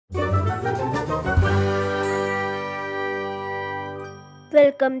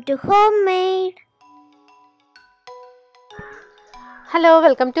Welcome to Homemade. Hello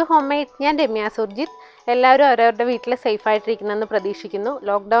welcome to home made. ഞാൻ രമ്യ സുർജിത്ത്. എല്ലാവരും അവരവരുടെ വീട്ടിൽ സേഫായിട്ടിരിക്കുന്നെന്ന് പ്രതീക്ഷിക്കുന്നു.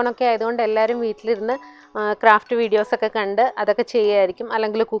 ലോക്ക്ഡൗൺ ഒക്കെ ആയതുകൊണ്ട് എല്ലാവരും വീട്ടിലിരുന്ന് ക്രാഫ്റ്റ് വീഡിയോസൊക്കെ കണ്ട് അതൊക്കെ ചെയ്യുമായിരിക്കും,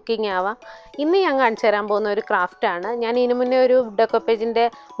 അല്ലെങ്കിൽ കുക്കിംഗ് ആവാം. ഇന്ന് ഞാൻ കാണിച്ചു തരാൻ പോകുന്ന ഒരു ക്രാഫ്റ്റാണ്. ഞാൻ ഇതിനു മുന്നേ ഒരു ഡെക്കോപ്പേജിൻ്റെ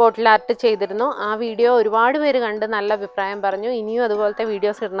ബോട്ടിൽ ആർട്ട് ചെയ്തിരുന്നു. ആ വീഡിയോ ഒരുപാട് പേര് കണ്ട് നല്ല അഭിപ്രായം പറഞ്ഞു. ഇനിയും അതുപോലത്തെ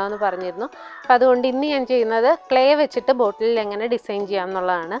വീഡിയോസ് ഇടണമെന്ന് പറഞ്ഞിരുന്നു. അപ്പോൾ അതുകൊണ്ട് ഇന്ന് ഞാൻ ചെയ്യുന്നത് ക്ലേ വെച്ചിട്ട് ബോട്ടിലിൽ എങ്ങനെ ഡിസൈൻ ചെയ്യാം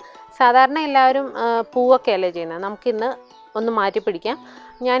എന്നുള്ളതാണ്. സാധാരണ എല്ലാവരും പൂവൊക്കെ അല്ലേ ചെയ്യുന്നത്. നമുക്കിന്ന് ഒന്ന് മാറ്റി പിടിക്കാം.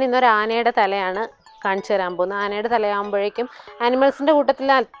 ഞാൻ ഇന്നൊരു ആനയുടെ തലയാണ് കാണിച്ചു തരാൻ പോകുന്നത്. ആനയുടെ തലയാകുമ്പോഴേക്കും ആനിമൽസിൻ്റെ കൂട്ടത്തിൽ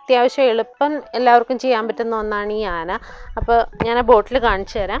അത്യാവശ്യം എളുപ്പം എല്ലാവർക്കും ചെയ്യാൻ പറ്റുന്ന ഒന്നാണ് ഈ ആന. അപ്പോൾ ഞാൻ ആ ബോട്ടിൽ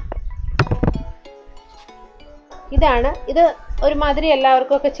കാണിച്ചു തരാം. ഇത് ഒരുമാതിരി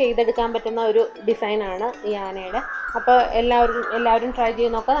എല്ലാവർക്കും ഒക്കെ ചെയ്തെടുക്കാൻ പറ്റുന്ന ഒരു ഡിസൈനാണ് ഈ ആനയുടെ. അപ്പോൾ എല്ലാവരും ട്രൈ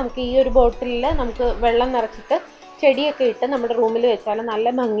ചെയ്ത് നോക്കാം. നമുക്ക് ഈ ഒരു ബോട്ടിലിൽ നമുക്ക് വെള്ളം നിറച്ചിട്ട് ചെടിയൊക്കെ ഇട്ട് നമ്മുടെ റൂമിൽ വെച്ചാൽ നല്ല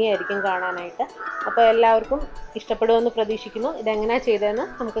ഭംഗിയായിരിക്കും കാണാനായിട്ട്. അപ്പോൾ എല്ലാവർക്കും ഇഷ്ടപ്പെടുമെന്ന് പ്രതീക്ഷിക്കുന്നു. ഇതെങ്ങനെയാണ് ചെയ്തതെന്ന്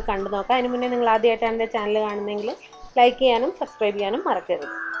നമുക്ക് കണ്ടു നോക്കാം. അതിന് മുന്നേ നിങ്ങൾ ആദ്യമായിട്ടാണ് എൻ്റെ ചാനൽ കാണുന്നതെങ്കിൽ ലൈക്ക് ചെയ്യാനും സബ്സ്ക്രൈബ് ചെയ്യാനും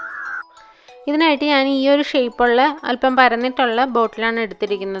മറക്കരുത്. ഇതിനായിട്ട് ഞാൻ ഈ ഒരു ഷേപ്പുള്ള അല്പം പരന്നിട്ടുള്ള ബോട്ടിലാണ്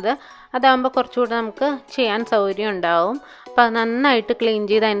എടുത്തിരിക്കുന്നത്. അതാകുമ്പോൾ കുറച്ചുകൂടെ നമുക്ക് ചെയ്യാൻ സൗകര്യം ഉണ്ടാവും. അപ്പോൾ അത് നന്നായിട്ട് ക്ലീൻ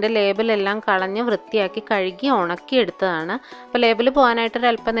ചെയ്ത് അതിൻ്റെ ലേബലെല്ലാം കളഞ്ഞ് വൃത്തിയാക്കി കഴുകി ഉണക്കിയെടുത്തതാണ്. അപ്പോൾ ലേബൽ പോകാനായിട്ട്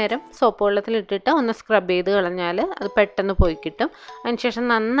ഒരല്പനേരം സോപ്പ് വെള്ളത്തിലിട്ടിട്ട് ഒന്ന് സ്ക്രബ് ചെയ്ത് കളഞ്ഞാൽ അത് പെട്ടെന്ന് പോയി കിട്ടും. അതിനുശേഷം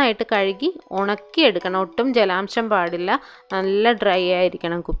നന്നായിട്ട് കഴുകി ഉണക്കിയെടുക്കണം. ഒട്ടും ജലാംശം പാടില്ല. നല്ല ഡ്രൈ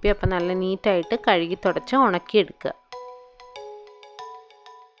ആയിരിക്കണം കുപ്പി. അപ്പോൾ നല്ല നീറ്റായിട്ട് കഴുകി തുടച്ച് ഉണക്കിയെടുക്കുക.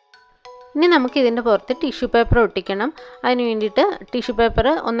 ഇനി നമുക്ക് ഇതിൻ്റെ പുറത്ത് ടിഷ്യൂ പേപ്പർ ഒട്ടിക്കണം. അതിന് വേണ്ടിയിട്ട് ടിഷ്യൂ പേപ്പർ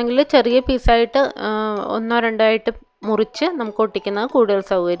ഒന്നെങ്കിൽ ചെറിയ പീസായിട്ട് ഒന്നോ രണ്ടോ ആയിട്ട് മുറിച്ച് നമുക്ക് ഒട്ടിക്കുന്നത് കൂടുതൽ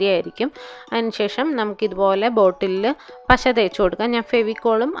സൗകര്യമായിരിക്കും. അതിനുശേഷം നമുക്കിതുപോലെ ബോട്ടിലിൽ പശ തേച്ച് കൊടുക്കാം. ഞാൻ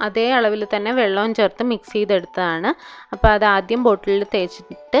ഫെവിക്കോളും അതേ അളവിൽ തന്നെ വെള്ളവും ചേർത്ത് മിക്സ് ചെയ്തെടുത്തതാണ്. അപ്പോൾ അത് ആദ്യം ബോട്ടിലിൽ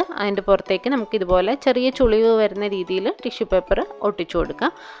തേച്ചിട്ട് അതിൻ്റെ പുറത്തേക്ക് നമുക്കിതുപോലെ ചെറിയ ചുളിവ് വരുന്ന രീതിയിൽ ടിഷ്യൂ പേപ്പർ ഒട്ടിച്ചു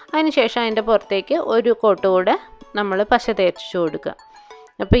കൊടുക്കാം. അതിനുശേഷം അതിൻ്റെ പുറത്തേക്ക് ഒരു കോട്ട് കൂടെ നമ്മൾ പശ തേച്ച് കൊടുക്കുക.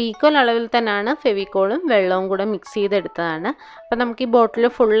 അപ്പോൾ ഈക്വൽ അളവിൽ തന്നെയാണ് ഫെവിക്കോളും വെള്ളവും കൂടെ മിക്സ് ചെയ്തെടുത്തതാണ്. അപ്പോൾ നമുക്ക് ഈ ബോട്ടിൽ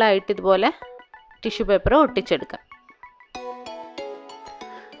ഫുള്ളായിട്ട് ഇതുപോലെ ടിഷ്യൂ പേപ്പർ ഒട്ടിച്ചെടുക്കാം.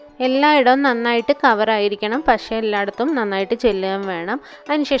 എല്ലായിടവും നന്നായിട്ട് കവറായിരിക്കണം. പക്ഷേ എല്ലായിടത്തും നന്നായിട്ട് ചെല്ലുകയും വേണം.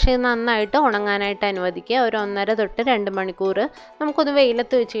 അതിനുശേഷം ഇത് നന്നായിട്ട് ഉണങ്ങാനായിട്ട് അനുവദിക്കുക. ഒരു 1.5 തൊട്ട് 2 മണിക്കൂർ നമുക്കൊന്ന്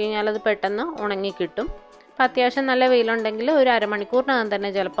വെയിലത്ത് വെച്ച് കഴിഞ്ഞാൽ അത് പെട്ടെന്ന് ഉണങ്ങി കിട്ടും. അപ്പോൾ അത്യാവശ്യം നല്ല വെയിലുണ്ടെങ്കിൽ ഒരു അരമണിക്കൂറിനകം തന്നെ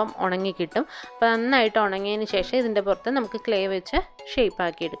ചിലപ്പം ഉണങ്ങി കിട്ടും. അപ്പോൾ നന്നായിട്ട് ഉണങ്ങിയതിന് ശേഷം ഇതിൻ്റെ പുറത്ത് നമുക്ക് ക്ലേ വെച്ച്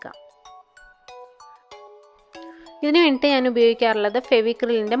ഷേപ്പാക്കി എടുക്കാം. ഇതിന് വേണ്ടിയിട്ട് ഞാൻ ഉപയോഗിക്കാറുള്ളത്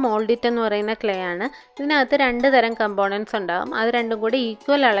ഫെവിക്രിലിൻ്റെ മോൾഡിറ്റ് എന്ന് പറയുന്ന ക്ലേ ആണ്. ഇതിനകത്ത് 2 തരം കമ്പോണൻസ് ഉണ്ടാകും. അത് രണ്ടും കൂടി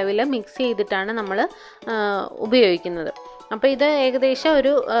ഈക്വൽ അളവിൽ മിക്സ് ചെയ്തിട്ടാണ് നമ്മൾ ഉപയോഗിക്കുന്നത്. അപ്പോൾ ഇത് ഏകദേശം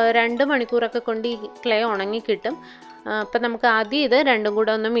ഒരു 2 മണിക്കൂറൊക്കെ കൊണ്ട് ഈ ക്ലേ ഉണങ്ങി കിട്ടും. അപ്പോൾ നമുക്ക് ആദ്യം ഇത് രണ്ടും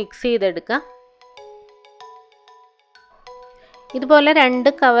കൂടെ ഒന്ന് മിക്സ് ചെയ്തെടുക്കാം. ഇതുപോലെ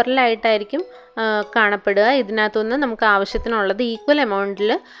 2 കവറിലായിട്ടായിരിക്കും കാണപ്പെടുക. ഇതിനകത്തുനിന്ന് നമുക്ക് ആവശ്യത്തിനുള്ളത് ഈക്വൽ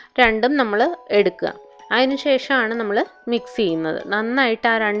എമൗണ്ടിൽ രണ്ടും നമ്മൾ എടുക്കുക. അതിനുശേഷമാണ് നമ്മൾ മിക്സ് ചെയ്യുന്നത്. നന്നായിട്ട്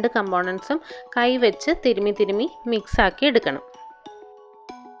ആ 2 കമ്പോണൻസും കൈ വെച്ച് തിരുമ്മി മിക്സാക്കി എടുക്കണം.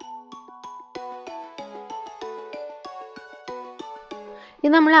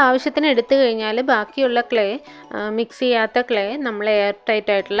 ഇത് നമ്മൾ ആവശ്യത്തിന് എടുത്തു കഴിഞ്ഞാൽ ബാക്കിയുള്ള ക്ലേ, മിക്സ് ചെയ്യാത്ത ക്ലേ നമ്മൾ എയർ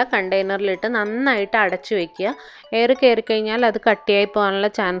ടൈറ്റ് ആയിട്ടുള്ള കണ്ടെയ്നറിലിട്ട് നന്നായിട്ട് അടച്ചു വയ്ക്കുക. എയർ കയറി കഴിഞ്ഞാൽ അത് കട്ടിയായി പോകാനുള്ള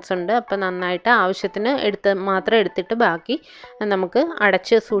ചാൻസ് ഉണ്ട്. അപ്പോൾ നന്നായിട്ട് ആവശ്യത്തിന് മാത്രം എടുത്തിട്ട് ബാക്കി നമുക്ക്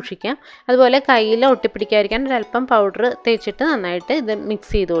അടച്ച് സൂക്ഷിക്കാം. അതുപോലെ കയ്യിൽ ഒട്ടിപ്പിടിക്കാതിരിക്കാൻ ഒരല്പം പൗഡർ തേച്ചിട്ട് നന്നായിട്ട് ഇത്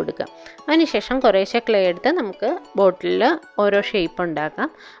മിക്സ് ചെയ്ത് കൊടുക്കുക. അതിനുശേഷം കുറേശ്ശെ ക്ലേ എടുത്ത് നമുക്ക് ബോട്ടിലിൽ ഓരോ ഷേപ്പ്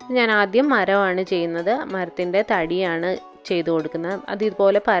ഉണ്ടാക്കാം. ഞാൻ ആദ്യം മരമാണ് ചെയ്യുന്നത്. മരത്തിൻ്റെ തടിയാണ് ചെയ്ത് കൊടുക്കുന്നത്. അത്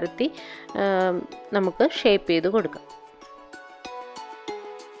ഇതുപോലെ പരത്തി നമുക്ക് ഷേപ്പ് ചെയ്ത് കൊടുക്കാം.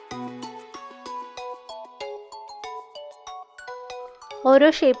 ഓരോ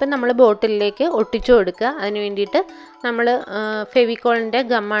ഷേപ്പ് നമ്മൾ ബോട്ടിലേക്ക് ഒട്ടിച്ചു കൊടുക്കുക. അതിന് വേണ്ടിയിട്ട് നമ്മൾ ഫെവിക്കോളിൻ്റെ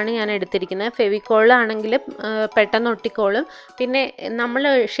ഗമ്മാണ് ഞാൻ എടുത്തിരിക്കുന്നത്. ഫെവിക്കോളാണെങ്കിൽ പെട്ടെന്ന് ഒട്ടിക്കോളും. പിന്നെ നമ്മൾ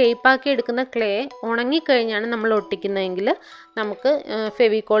ഷേപ്പാക്കി എടുക്കുന്ന ക്ലേ ഉണങ്ങിക്കഴിഞ്ഞാണ് നമ്മൾ ഒട്ടിക്കുന്നതെങ്കിൽ നമുക്ക്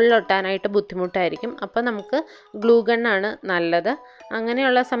ഫെവിക്കോളിൽ ഒട്ടാനായിട്ട് ബുദ്ധിമുട്ടായിരിക്കും. അപ്പോൾ നമുക്ക് ഗ്ലൂ ഗണ്ണാണ് നല്ലത്.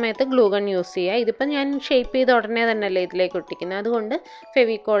 അങ്ങനെയുള്ള സമയത്ത് ഗ്ലൂ ഗൺ യൂസ് ചെയ്യുക. ഇതിപ്പോൾ ഞാൻ ഷേപ്പ് ചെയ്ത് ഉടനെ തന്നെയല്ലേ ഇതിലേക്ക് ഒട്ടിക്കുന്നത്. അതുകൊണ്ട്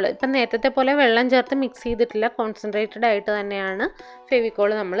ഫെവിക്കോൾ ഇപ്പം നേരത്തെ പോലെ വെള്ളം ചേർത്ത് മിക്സ് ചെയ്തിട്ടില്ല. കോൺസെൻട്രേറ്റഡ് ആയിട്ട് തന്നെയാണ്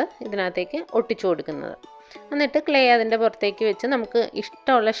ഫെവിക്കോൾ നമ്മൾ ഇതിനകത്തേക്ക് ഒട്ടിച്ചു കൊടുക്കുന്നത്. എന്നിട്ട് ക്ലേ അതിൻ്റെ പുറത്തേക്ക് വെച്ച് നമുക്ക്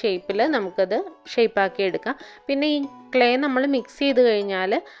ഇഷ്ടമുള്ള ഷേപ്പിൽ നമുക്കത് ഷേപ്പാക്കി എടുക്കാം. പിന്നെ ഈ ക്ലേ നമ്മൾ മിക്സ് ചെയ്ത്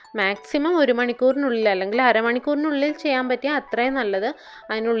കഴിഞ്ഞാൽ മാക്സിമം 1 മണിക്കൂറിനുള്ളിൽ അല്ലെങ്കിൽ അരമണിക്കൂറിനുള്ളിൽ ചെയ്യാൻ പറ്റിയാൽ അത്രയും നല്ലത്.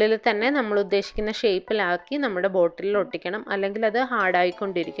 അതിനുള്ളിൽ തന്നെ നമ്മൾ ഉദ്ദേശിക്കുന്ന ഷേപ്പിലാക്കി നമ്മുടെ ബോട്ടിലിൽ ഒട്ടിക്കണം, അല്ലെങ്കിൽ അത്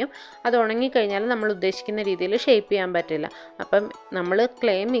ഹാർഡായിക്കൊണ്ടിരിക്കും. അത് ഉണങ്ങിക്കഴിഞ്ഞാൽ നമ്മൾ ഉദ്ദേശിക്കുന്ന രീതിയിൽ ഷേപ്പ് ചെയ്യാൻ പറ്റില്ല. അപ്പം നമ്മൾ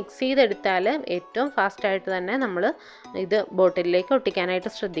ക്ലേ മിക്സ് ചെയ്തെടുത്താൽ ഏറ്റവും ഫാസ്റ്റായിട്ട് തന്നെ നമ്മൾ ഇത് ബോട്ടിലേക്ക്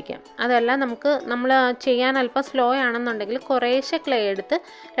ഒട്ടിക്കാനായിട്ട് ശ്രദ്ധിക്കാം. അതല്ല നമ്മൾ ചെയ്യാൻ അല്പം സ്ലോ ആണെന്നുണ്ടെങ്കിൽ കുറേശ്ശെ ക്ലേ എടുത്ത്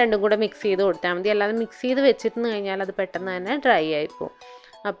രണ്ടും കൂടെ മിക്സ് ചെയ്ത് കൊടുത്താൽ മതി. അല്ലാതെ മിക്സ് ചെയ്ത് വെച്ചിരുന്നു കഴിഞ്ഞാൽ അത് പെട്ടെന്ന് തന്നെ ഡ്രൈ ആയിപ്പോവും.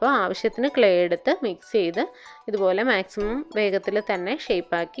 അപ്പോൾ ആവശ്യത്തിന് ക്ലേ എടുത്ത് മിക്സ് ചെയ്ത് ഇതുപോലെ മാക്സിമം വേഗത്തിൽ തന്നെ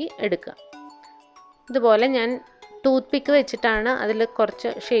ഷേപ്പാക്കി എടുക്കുക. ഇതുപോലെ ഞാൻ ടൂത്ത് പിക്ക് വെച്ചിട്ടാണ് അതിൽ കുറച്ച്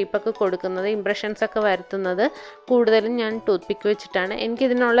ഷേപ്പൊക്കെ കൊടുക്കുന്നത്, ഇംപ്രഷൻസൊക്കെ വരുത്തുന്നത്. കൂടുതലും ഞാൻ ടൂത്ത് പിക്ക് വെച്ചിട്ടാണ്.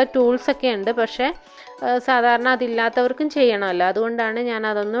 എനിക്കിതിനുള്ള ടൂൾസൊക്കെ ഉണ്ട്, പക്ഷേ സാധാരണ അതില്ലാത്തവർക്കും ചെയ്യണമല്ലോ, അതുകൊണ്ടാണ് ഞാൻ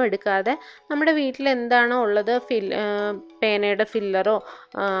അതൊന്നും എടുക്കാതെ നമ്മുടെ വീട്ടിൽ എന്താണോ ഉള്ളത്, പേനയുടെ ഫില്ലറോ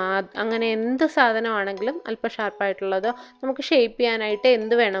അങ്ങനെ എന്ത് സാധനമാണെങ്കിലും അല്പം ഷാർപ്പായിട്ടുള്ളതോ നമുക്ക് ഷേപ്പ് ചെയ്യാനായിട്ട്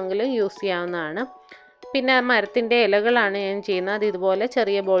എന്ത് വേണമെങ്കിലും യൂസ് ചെയ്യാവുന്നതാണ്. പിന്നെ മരത്തിൻ്റെ ഇലകളാണ് ഞാൻ ചെയ്യുന്നത്. അത് ഇതുപോലെ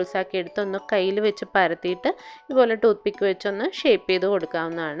ചെറിയ ബോൾസാക്കി എടുത്ത് ഒന്ന് കയ്യിൽ വെച്ച് പരത്തിയിട്ട് ഇതുപോലെ ടൂത്ത് പിക്ക് വെച്ചൊന്ന് ഷേപ്പ് ചെയ്ത്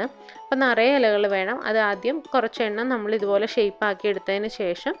കൊടുക്കാവുന്നതാണ്. അപ്പോൾ നിറയെ ഇലകൾ വേണം. അത് ആദ്യം കുറച്ചെണ്ണം നമ്മൾ ഇതുപോലെ ഷേപ്പാക്കി എടുത്തതിന്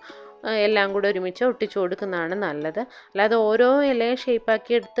ശേഷം എല്ലാം കൂടെ ഒരുമിച്ച് ഒട്ടിച്ചു കൊടുക്കുന്നതാണ് നല്ലത്. അല്ലാതെ ഓരോ ഇലയും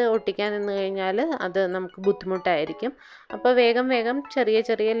ഷേപ്പാക്കി എടുത്ത് ഒട്ടിക്കാൻ നിന്ന് കഴിഞ്ഞാൽ അത് നമുക്ക് ബുദ്ധിമുട്ടായിരിക്കും. അപ്പോൾ വേഗം ചെറിയ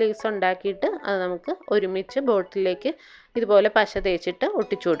ചെറിയ ലീവ്സ് ഉണ്ടാക്കിയിട്ട് അത് നമുക്ക് ഒരുമിച്ച് ബോട്ടിലേക്ക് ഇതുപോലെ പശ തേച്ചിട്ട്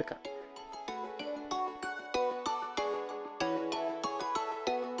ഒട്ടിച്ചു കൊടുക്കാം.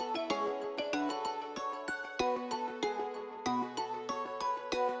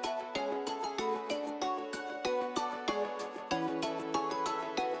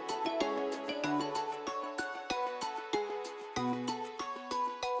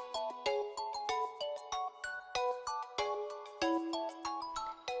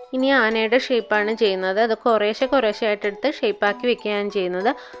 ഇനി ആനയുടെ ഷേപ്പാണ് ചെയ്യുന്നത്. അത് കുറേശ്ശെ ആയിട്ടെടുത്ത് ഷേപ്പാക്കി വെക്കുകയാണ് ചെയ്യുന്നത്.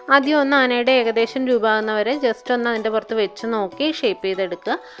 ആദ്യം ഒന്ന് ആനയുടെ ഏകദേശം രൂപമാകുന്നവരെ ജസ്റ്റ് ഒന്ന് അതിൻ്റെ പുറത്ത് വെച്ച് നോക്കി ഷേപ്പ്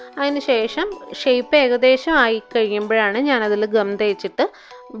ചെയ്തെടുക്കുക. അതിന് ശേഷം ഷേപ്പ് ഏകദേശം ആയി കഴിയുമ്പോഴാണ് ഞാനതിൽ ഗം തേച്ചിട്ട്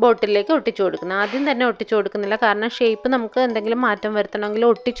ബോട്ടിലേക്ക് ഒട്ടിച്ചു കൊടുക്കുന്നത്. ആദ്യം തന്നെ ഒട്ടിച്ചു കൊടുക്കുന്നില്ല, കാരണം ഷേപ്പ് നമുക്ക് എന്തെങ്കിലും മാറ്റം വരുത്തണമെങ്കിൽ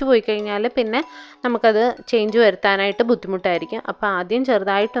ഒട്ടിച്ചു പോയി കഴിഞ്ഞാൽ പിന്നെ നമുക്കത് ചേഞ്ച് വരുത്താനായിട്ട് ബുദ്ധിമുട്ടായിരിക്കും. അപ്പോൾ ആദ്യം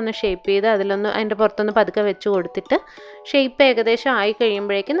ചെറുതായിട്ടൊന്ന് ഷേപ്പ് ചെയ്ത് അതിൻ്റെ പുറത്തൊന്ന് പതുക്കെ വെച്ച് കൊടുത്തിട്ട് ഷേപ്പ് ഏകദേശം ആയി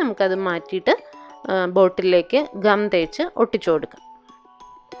കഴിയുമ്പോഴേക്കും നമുക്കത് മാറ്റിയിട്ട് ബോട്ടിലേക്ക് ഗം തേച്ച് ഒട്ടിച്ചു കൊടുക്കാം.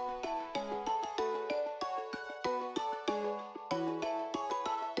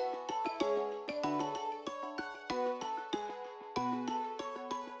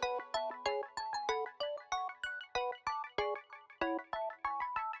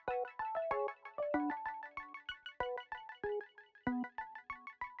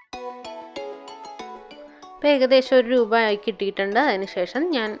 ഇപ്പോൾ ഏകദേശം 1 രൂപ ആയി കിട്ടിയിട്ടുണ്ട്. അതിനുശേഷം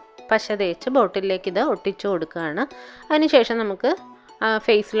ഞാൻ പശ തേച്ച് ബോട്ടിലേക്ക് ഇത് ഒട്ടിച്ചു കൊടുക്കുകയാണ്. അതിനുശേഷം നമുക്ക്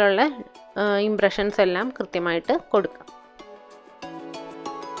ഫേസിലുള്ള ഇംപ്രഷൻസ് എല്ലാം കൃത്യമായിട്ട് കൊടുക്കാം.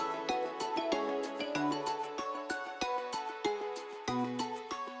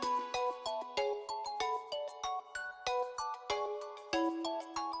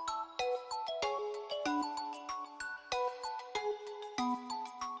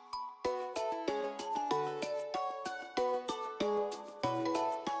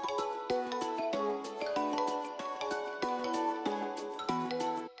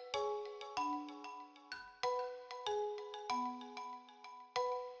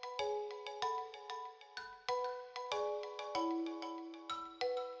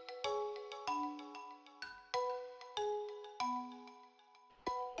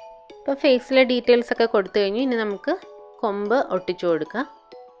 ഇപ്പോൾ ഫേസിലെ ഡീറ്റെയിൽസ് ഒക്കെ കൊടുത്തു കഴിഞ്ഞു. ഇനി നമുക്ക് കൊമ്പ് ഒട്ടിച്ചു കൊടുക്കാം.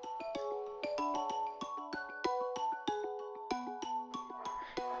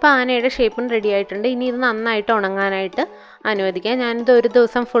 ഇപ്പോൾ ആനയുടെ ഷേപ്പും റെഡി ആയിട്ടുണ്ട്. ഇനി ഇത് നന്നായിട്ട് ഉണങ്ങാനായിട്ട് അനുവദിക്കാം. ഞാനിത് ഒരു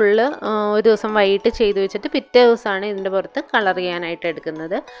ദിവസം വൈകിട്ട് ചെയ്ത് വെച്ചിട്ട് പിറ്റേ ദിവസമാണ് ഇതിൻ്റെ പുറത്ത് കളർ ചെയ്യാനായിട്ട്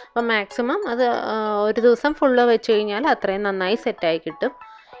എടുക്കുന്നത്. അപ്പോൾ മാക്സിമം അത് ഒരു ദിവസം ഫുള്ള് വെച്ച് കഴിഞ്ഞാൽ അത്രയും നന്നായി സെറ്റായി കിട്ടും.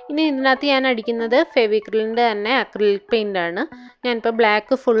 ഇനി ഇതിനകത്ത് ഞാൻ അടിക്കുന്നത് ഫെവിക്രിലിൻ്റെ തന്നെ അക്രിലിക് പെയിൻ്റാണ്. ഞാനിപ്പോൾ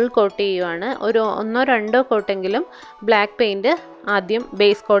ബ്ലാക്ക് ഫുൾ കോട്ട് ചെയ്യുവാണ്. ഒരു 1-2 കോട്ടെങ്കിലും ബ്ലാക്ക് പെയിൻറ്റ് ആദ്യം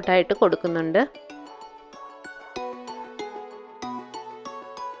ബേസ് കോട്ടായിട്ട് കൊടുക്കുന്നുണ്ട്.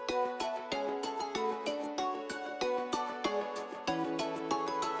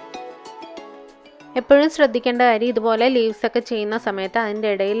 എപ്പോഴും ശ്രദ്ധിക്കേണ്ട കാര്യം, ഇതുപോലെ ലീവ്സ് ഒക്കെ ചെയ്യുന്ന സമയത്ത് അതിൻ്റെ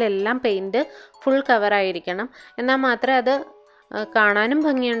ഇടയിലെല്ലാം പെയിൻറ്റ് ഫുൾ കവറായിരിക്കണം. എന്നാൽ മാത്രമേ അത് കാണാനും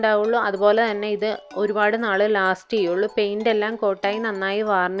ഭംഗിയുണ്ടാവുള്ളൂ. അതുപോലെ തന്നെ ഇത് ഒരുപാട് നാൾ ലാസ്റ്റ് ചെയ്യുള്ളൂ. പെയിൻ്റ് എല്ലാം കോട്ടായി നന്നായി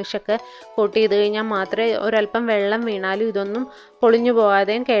വാർണിഷൊക്കെ കോട്ട് ചെയ്ത് കഴിഞ്ഞാൽ മാത്രമേ ഒരല്പം വെള്ളം വീണാലും ഇതൊന്നും പൊളിഞ്ഞു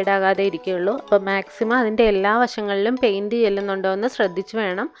പോകാതെയും കേടാകാതെ ഇരിക്കുകയുള്ളൂ. അപ്പോൾ മാക്സിമം അതിൻ്റെ എല്ലാ വശങ്ങളിലും പെയിൻറ്റ് ചെല്ലുന്നുണ്ടോ എന്ന് ശ്രദ്ധിച്ച്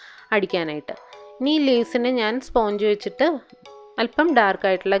വേണം അടിക്കാനായിട്ട്. ഇനി ഈ ലീവ്സിന് ഞാൻ സ്പോഞ്ച് വെച്ചിട്ട് അല്പം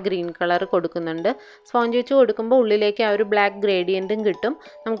ഡാർക്കായിട്ടുള്ള ഗ്രീൻ കളർ കൊടുക്കുന്നുണ്ട്. സ്പോഞ്ച് വെച്ച് കൊടുക്കുമ്പോൾ ഉള്ളിലേക്ക് ആ ഒരു ബ്ലാക്ക് ഗ്രേഡിയൻറ്റും കിട്ടും.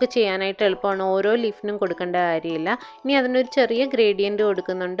 നമുക്ക് ചെയ്യാനായിട്ട് എളുപ്പമാണ്. ഓരോ ലീഫിനും കൊടുക്കേണ്ട കാര്യമില്ല. ഇനി അതിനൊരു ചെറിയ ഗ്രേഡിയൻറ്റ്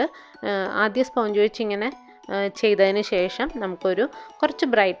കൊടുക്കുന്നുണ്ട്. ആദ്യം സ്പോഞ്ച് വെച്ച് ഇങ്ങനെ ചെയ്തതിന് ശേഷം നമുക്കൊരു കുറച്ച്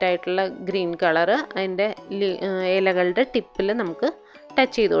ബ്രൈറ്റ് ആയിട്ടുള്ള ഗ്രീൻ കളറ് അതിൻ്റെ ഇലകളുടെ ടിപ്പിൽ നമുക്ക്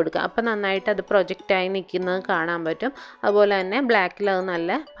ടച്ച് ചെയ്ത് കൊടുക്കുക. അപ്പോൾ നന്നായിട്ട് അത് പ്രൊജക്റ്റായി നിൽക്കുന്നത് കാണാൻ പറ്റും. അതുപോലെ തന്നെ ബ്ലാക്കിൽ അത്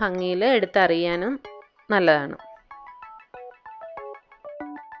നല്ല ഭംഗിയിൽ എടുത്തറിയാനും നല്ലതാണ്.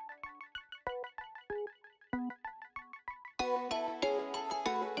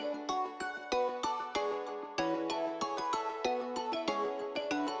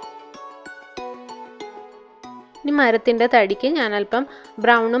 ഇനി മരത്തിൻ്റെ തടിക്ക് ഞാൻ അല്പം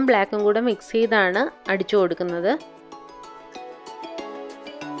ബ്രൗണും ബ്ലാക്കും കൂടെ മിക്സ് ചെയ്താണ് അടിച്ചു കൊടുക്കുന്നത്.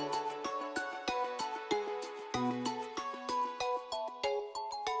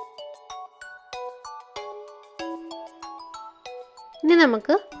 ഇനി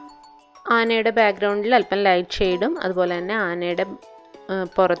നമുക്ക് ആനയുടെ ബാക്ക്ഗ്രൗണ്ടിൽ അല്പം ലൈറ്റ് ഷെയ്ഡും അതുപോലെ തന്നെ ആനയുടെ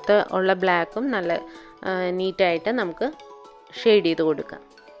പുറത്ത് ഉള്ള ബ്ലാക്കും നല്ല നീറ്റായിട്ട് നമുക്ക് ഷെയ്ഡ് ചെയ്ത് കൊടുക്കാം.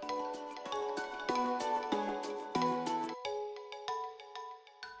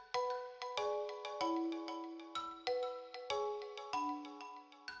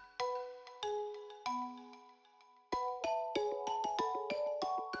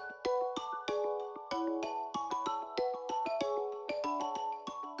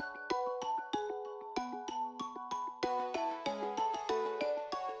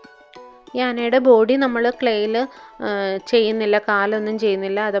 ഈ ആനയുടെ ബോഡി നമ്മൾ ക്ലേയിൽ ചെയ്യുന്നില്ല, കാലൊന്നും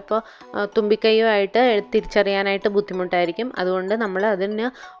ചെയ്യുന്നില്ല. അതപ്പോൾ തുമ്പിക്കൈയോ ആയിട്ട് തിരിച്ചറിയാനായിട്ട് ബുദ്ധിമുട്ടായിരിക്കും. അതുകൊണ്ട് നമ്മൾ അതിന്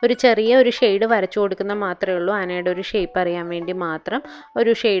ഒരു ചെറിയ ഒരു ഷെയ്ഡ് വരച്ചു കൊടുക്കുന്ന മാത്രമേ ഉള്ളൂ. ആനയുടെ ഒരു ഷേപ്പ് അറിയാൻ വേണ്ടി മാത്രം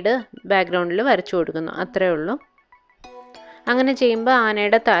ഒരു ഷെയ്ഡ് ബാക്ക്ഗ്രൗണ്ടിൽ വരച്ചു കൊടുക്കുന്നു, അത്രയേ ഉള്ളൂ. അങ്ങനെ ചെയ്യുമ്പോൾ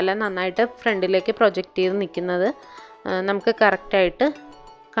ആനയുടെ തല നന്നായിട്ട് ഫ്രണ്ടിലേക്ക് പ്രൊജക്റ്റ് ചെയ്ത് നിൽക്കുന്നത് നമുക്ക് കറക്റ്റായിട്ട്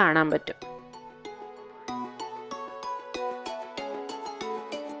കാണാൻ പറ്റും.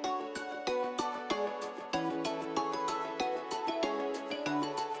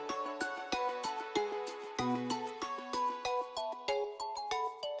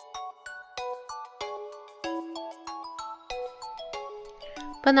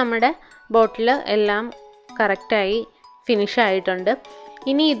 അപ്പോൾ നമ്മുടെ ബോട്ടിൽ എല്ലാം കറക്റ്റായി ഫിനിഷ് ആയിട്ടുണ്ട്.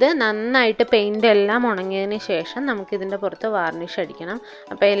 ഇനി ഇത് നന്നായിട്ട് പെയിൻ്റ് എല്ലാം ഉണങ്ങിയതിന് ശേഷം നമുക്കിതിൻ്റെ പുറത്ത് വാർണിഷ് അടിക്കണം.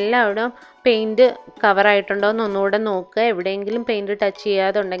 അപ്പോൾ എല്ലായിടും പെയിൻറ്റ് കവറായിട്ടുണ്ടോ എന്ന് ഒന്നുകൂടെ നോക്കുക. എവിടെയെങ്കിലും പെയിൻറ്റ് ടച്ച്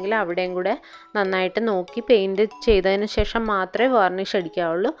ചെയ്യാതുണ്ടെങ്കിൽ അവിടെയും കൂടെ നന്നായിട്ട് നോക്കി പെയിൻറ്റ് ചെയ്തതിന് ശേഷം മാത്രമേ വാർണിഷ്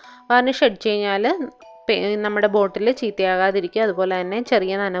അടിക്കാവുള്ളൂ. വാർണിഷ് അടിച്ചു കഴിഞ്ഞാൽ നമ്മുടെ ബോട്ടിൽ ചീത്തയാകാതിരിക്കുക. അതുപോലെ തന്നെ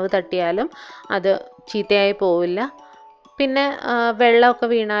ചെറിയ നനവ് തട്ടിയാലും അത് ചീത്തയായി പോവില്ല. പിന്നെ വെള്ളമൊക്കെ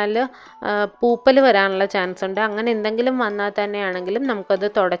വീണാൽ പൂപ്പൽ വരാനുള്ള ചാൻസ് ഉണ്ട്. അങ്ങനെ എന്തെങ്കിലും വന്നാൽ തന്നെയാണെങ്കിലും നമുക്കത്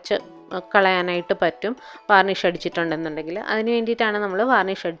തുടച്ച് കളയാനായിട്ട് പറ്റും വാർണിഷ് അടിച്ചിട്ടുണ്ടെന്നുണ്ടെങ്കിൽ. അതിന് വേണ്ടിയിട്ടാണ് നമ്മൾ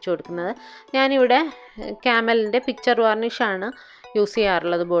വാർണിഷ് അടിച്ചു കൊടുക്കുന്നത്. ഞാനിവിടെ ക്യാമലിൻ്റെ പിക്ചർ വാർണിഷാണ് യൂസ്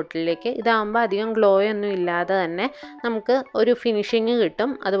ചെയ്യാറുള്ളത് ബോട്ടിലേക്ക്. ഇതാകുമ്പോൾ അധികം ഗ്ലോയൊന്നും ഇല്ലാതെ തന്നെ നമുക്ക് ഒരു ഫിനിഷിങ്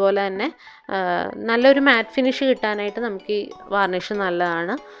കിട്ടും. അതുപോലെ തന്നെ നല്ലൊരു മാറ്റ് ഫിനിഷ് കിട്ടാനായിട്ട് നമുക്ക് ഈ വാർണിഷ്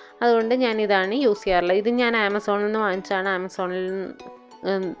നല്ലതാണ്. അതുകൊണ്ട് ഞാനിതാണ് യൂസ് ചെയ്യാറുള്ളത്. ഇത് ഞാൻ ആമസോണിൽ നിന്ന് വാങ്ങിച്ചാണ്. ആമസോണിൽ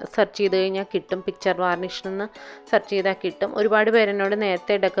സെർച്ച് ചെയ്ത് കഴിഞ്ഞാൽ കിട്ടും. പിക്ചർ വാർണിഷ് എന്ന് സെർച്ച് ചെയ്താൽ കിട്ടും. ഒരുപാട് പേരെന്നോട്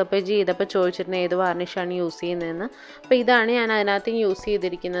നേരത്തെ ഡെക്കപ്പേജ് ചെയ്തപ്പോൾ ചോദിച്ചിരുന്നു ഏത് വാർണിഷാണ് യൂസ് ചെയ്യുന്നതെന്ന്. അപ്പോൾ ഇതാണ് ഞാൻ അതിനകത്ത് യൂസ്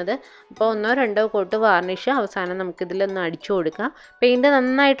ചെയ്തിരിക്കുന്നത്. അപ്പോൾ 1-2 കോട്ട് വാർണിഷ് അവസാനം നമുക്കിതിലൊന്ന് അടിച്ചു കൊടുക്കാം. പെയിൻറ്റ്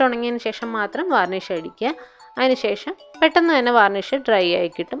നന്നായിട്ട് ഉണങ്ങിയതിന് ശേഷം മാത്രം വാർണിഷ് അടിക്കുക. അതിനുശേഷം പെട്ടെന്ന് തന്നെ വാർണിഷ് ഡ്രൈ ആയി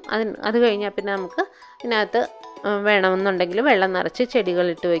കിട്ടും. അത് കഴിഞ്ഞാൽ പിന്നെ നമുക്ക് ഇതിനകത്ത് വേണമെന്നുണ്ടെങ്കിൽ വെള്ളം നിറച്ച്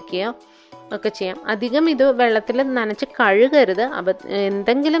ചെടികളിട്ട് വയ്ക്കുകയോ ഒക്കെ ചെയ്യാം. അധികം ഇത് വെള്ളത്തിൽ നനച്ച് കഴുകരുത്.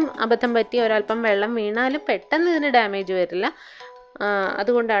 എന്തെങ്കിലും അബദ്ധം പറ്റി ഒരല്പം വെള്ളം വീണാലും പെട്ടെന്ന് ഇതിന് ഡാമേജ് വരില്ല.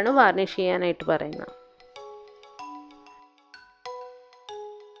 അതുകൊണ്ടാണ് വാർണിഷ് ചെയ്യാനായിട്ട് പറയുന്നത്.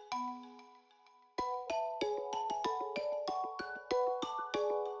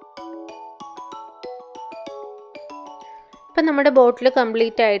 ഇപ്പം നമ്മുടെ ബോട്ടിൽ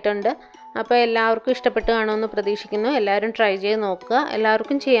കംപ്ലീറ്റ് ആയിട്ടുണ്ട്. അപ്പോൾ എല്ലാവർക്കും ഇഷ്ടപ്പെട്ട് കാണുമെന്ന് പ്രതീക്ഷിക്കുന്നു. എല്ലാവരും ട്രൈ ചെയ്ത് നോക്കുക.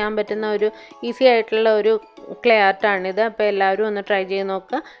 എല്ലാവർക്കും ചെയ്യാൻ പറ്റുന്ന ഒരു ഈസി ആയിട്ടുള്ള ഒരു ക്ലേ ആർട്ടാണിത്. അപ്പോൾ എല്ലാവരും ഒന്ന് ട്രൈ ചെയ്ത്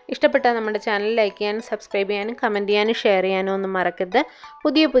നോക്കുക. ഇഷ്ടപ്പെട്ടാൽ നമ്മുടെ ചാനൽ ലൈക്ക് ചെയ്യാനും സബ്സ്ക്രൈബ് ചെയ്യാനും കമൻറ്റ് ചെയ്യാനും ഷെയർ ചെയ്യാനും ഒന്നും മറക്കരുത്.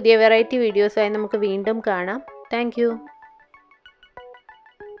 പുതിയ വെറൈറ്റി വീഡിയോസായി നമുക്ക് വീണ്ടും കാണാം. താങ്ക്